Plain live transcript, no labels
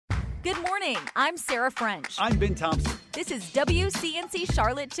Good morning. I'm Sarah French. I'm Ben Thompson. This is WCNC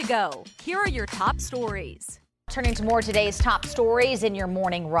Charlotte to go. Here are your top stories. Turning to more today's top stories in your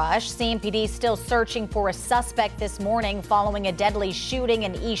morning rush. CMPD still searching for a suspect this morning following a deadly shooting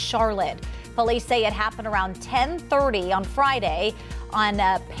in East Charlotte. Police say it happened around 10:30 on Friday on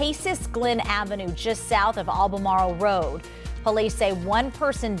Paces Glen Avenue, just south of Albemarle Road. Police say one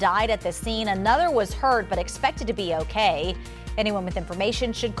person died at the scene. Another was hurt but expected to be okay. Anyone with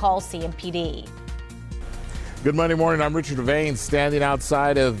information should call CMPD. Good Monday morning. I'm Richard Devane, standing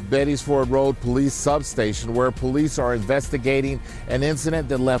outside of Bettysford Road Police Substation, where police are investigating an incident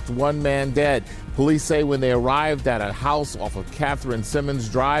that left one man dead. Police say when they arrived at a house off of Catherine Simmons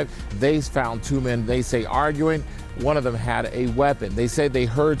Drive, they found two men, they say, arguing. One of them had a weapon. They say they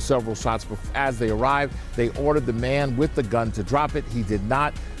heard several shots as they arrived. They ordered the man with the gun to drop it. He did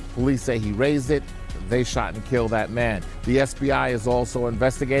not. Police say he raised it. They shot and killed that man. The SBI is also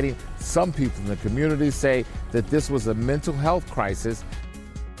investigating. Some people in the community say that this was a mental health crisis.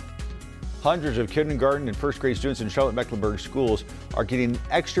 Hundreds of kindergarten and first grade students in Charlotte-Mecklenburg schools are getting an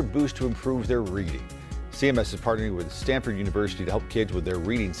extra boost to improve their reading. CMS is partnering with Stanford University to help kids with their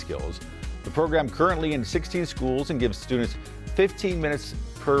reading skills. The program currently in 16 schools and gives students 15 minutes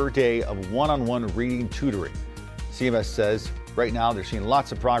per day of one-on-one reading tutoring. CMS says right now they're seeing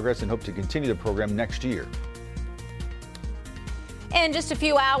lots of progress and hope to continue the program next year. In just a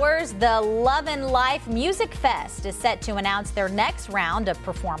few hours, the Love and Life Music Fest is set to announce their next round of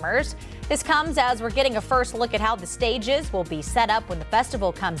performers. This comes as we're getting a first look at how the stages will be set up when the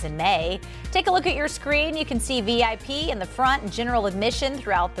festival comes in May. Take a look at your screen. You can see VIP in the front and general admission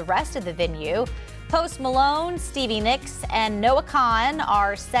throughout the rest of the venue. Post Malone, Stevie Nicks, and Noah Kahan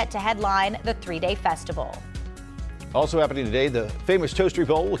are set to headline the three-day festival. Also happening today, the famous Toastery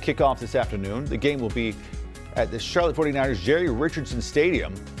Bowl will kick off this afternoon. The game will be at the Charlotte 49ers Jerry Richardson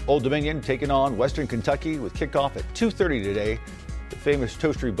Stadium. Old Dominion taking on Western Kentucky with kickoff at 2:30 today. The famous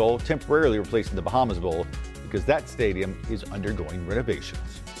Toastery Bowl temporarily replacing the Bahamas Bowl because that stadium is undergoing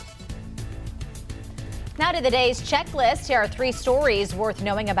renovations. Now to the day's checklist. Here are three stories worth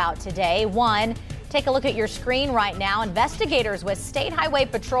knowing about today. One, take a look at your screen right now. Investigators with State Highway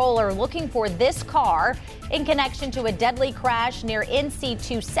Patrol are looking for this car in connection to a deadly crash near NC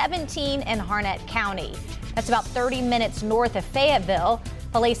 217 in Harnett County. That's about 30 minutes north of Fayetteville.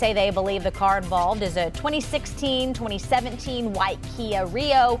 Police say they believe the car involved is a 2016-2017 white Kia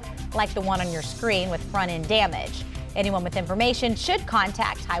Rio, like the one on your screen, with front-end damage. Anyone with information should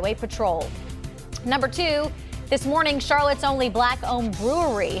contact Highway Patrol. Number two, this morning, Charlotte's only black-owned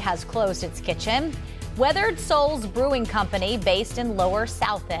brewery has closed its kitchen. Weathered Souls Brewing Company, based in Lower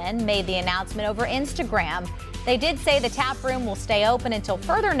South End, made the announcement over Instagram. They did say the tap room will stay open until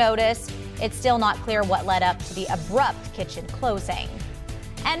further notice. It's still not clear what led up to the abrupt kitchen closing.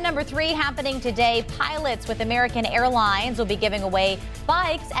 And number three, happening today, pilots with American Airlines will be giving away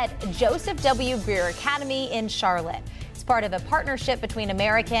bikes at Joseph W. Greer Academy in Charlotte. It's part of a partnership between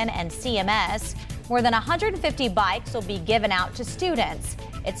American and CMS. More than 150 bikes will be given out to students.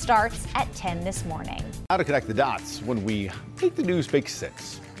 It starts at 10 this morning. How to connect the dots when we make the news make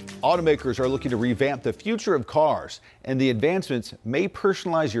sense. Automakers are looking to revamp the future of cars, and the advancements may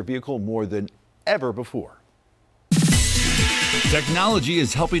personalize your vehicle more than ever before. Technology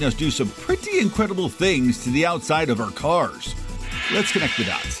is helping us do some pretty incredible things to the outside of our cars. Let's connect the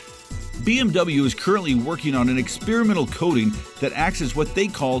dots. BMW is currently working on an experimental coating that acts as what they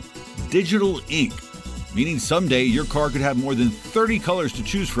call digital ink, meaning someday your car could have more than 30 colors to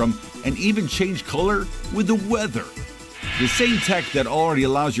choose from and even change color with the weather. The same tech that already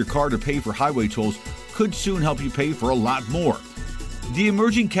allows your car to pay for highway tolls could soon help you pay for a lot more. The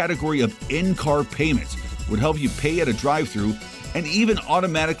emerging category of in-car payments would help you pay at a drive-thru and even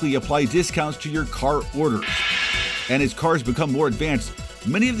automatically apply discounts to your car orders. And as cars become more advanced,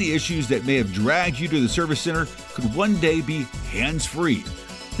 many of the issues that may have dragged you to the service center could one day be hands-free.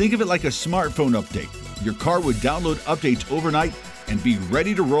 Think of it like a smartphone update. Your car would download updates overnight and be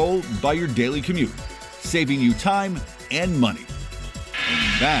ready to roll by your daily commute, saving you time and money.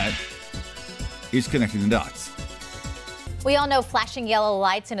 And that is connecting the dots. We all know flashing yellow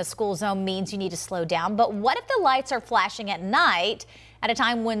lights in a school zone means you need to slow down. But what if the lights are flashing at night at a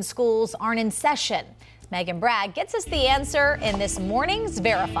time when schools aren't in session? Megan Bragg gets us the answer in this morning's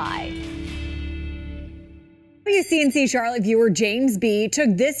Verify. WCNC Charlotte viewer James B.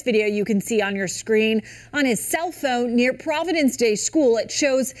 took this video you can see on your screen on his cell phone near Providence Day School. It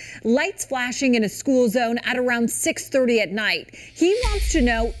shows lights flashing in a school zone at around 6:30 at night. He wants to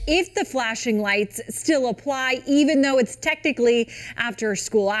know if the flashing lights still apply, even though it's technically after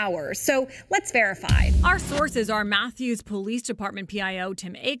school hours. So let's verify. Our sources are Matthews Police Department PIO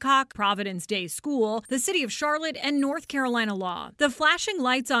Tim Aycock, Providence Day School, the City of Charlotte, and North Carolina law. The flashing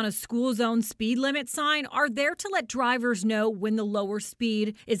lights on a school zone speed limit sign are there to let drivers know when the lower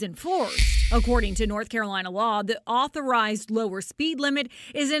speed is enforced. According to North Carolina law, the authorized lower speed limit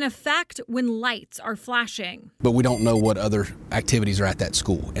is in effect when lights are flashing. But we don't know what other activities are at that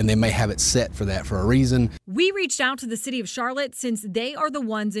school, and they may have it set for that for a reason. We reached out to the City of Charlotte since they are the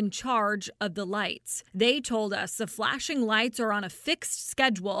ones in charge of the lights. They told us the flashing lights are on a fixed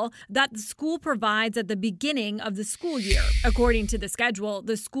schedule that the school provides at the beginning of the school year. According to the schedule,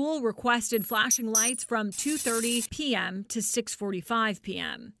 the school requested flashing lights from 2:30 p.m. to 6:45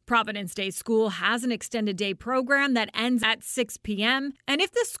 p.m. Providence Day School has an extended day program that ends at 6 p.m. And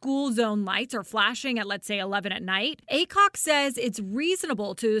if the school zone lights are flashing at, let's say, 11 at night, Aycock says it's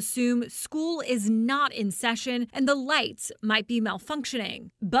reasonable to assume school is not in session and the lights might be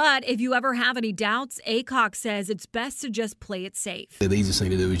malfunctioning. But if you ever have any doubts, Aycock says it's best to just play it safe. The easiest thing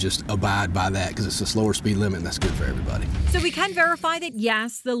to do is just abide by that because it's a slower speed limit and that's good for everybody. So we can verify that,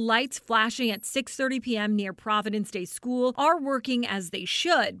 yes, the lights flashing at 6:30 p.m. near Providence Day School are working as they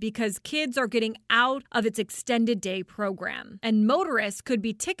should because kids are getting out of its extended day program. And motorists could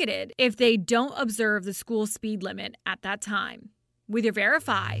be ticketed if they don't observe the school speed limit at that time. With your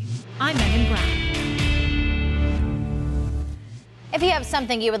Verify, I'm Megan Brown. If you have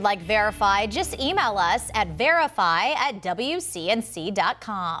something you would like verified, just email us at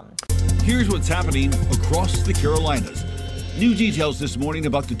verify@wcnc.com. Here's what's happening across the Carolinas. New details this morning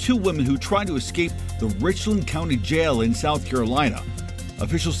about the two women who tried to escape the Richland County Jail in South Carolina.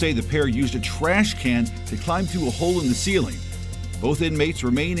 Officials say the pair used a trash can to climb through a hole in the ceiling. Both inmates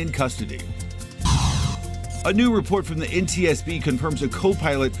remain in custody. A new report from the NTSB confirms a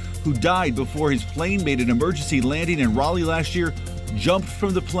co-pilot who died before his plane made an emergency landing in Raleigh last year jumped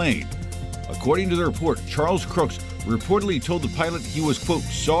from the plane. According to the report, Charles Crooks reportedly told the pilot he was, quote,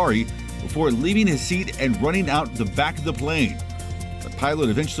 sorry, before leaving his seat and running out the back of the plane. The pilot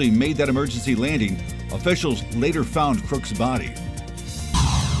eventually made that emergency landing. Officials later found Crooks' body.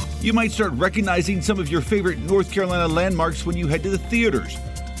 You might start recognizing some of your favorite North Carolina landmarks when you head to the theaters.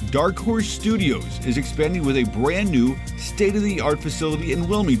 Dark Horse Studios is expanding with a brand new state-of-the-art facility in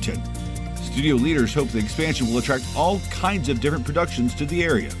Wilmington. Studio leaders hope the expansion will attract all kinds of different productions to the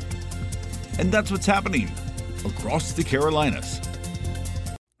area. And that's what's happening across the Carolinas.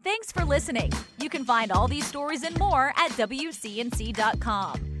 Thanks for listening. You can find all these stories and more at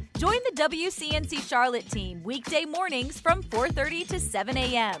WCNC.com. Join the WCNC Charlotte team weekday mornings from 4:30 to 7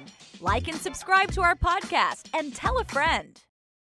 a.m. Like and subscribe to our podcast and tell a friend.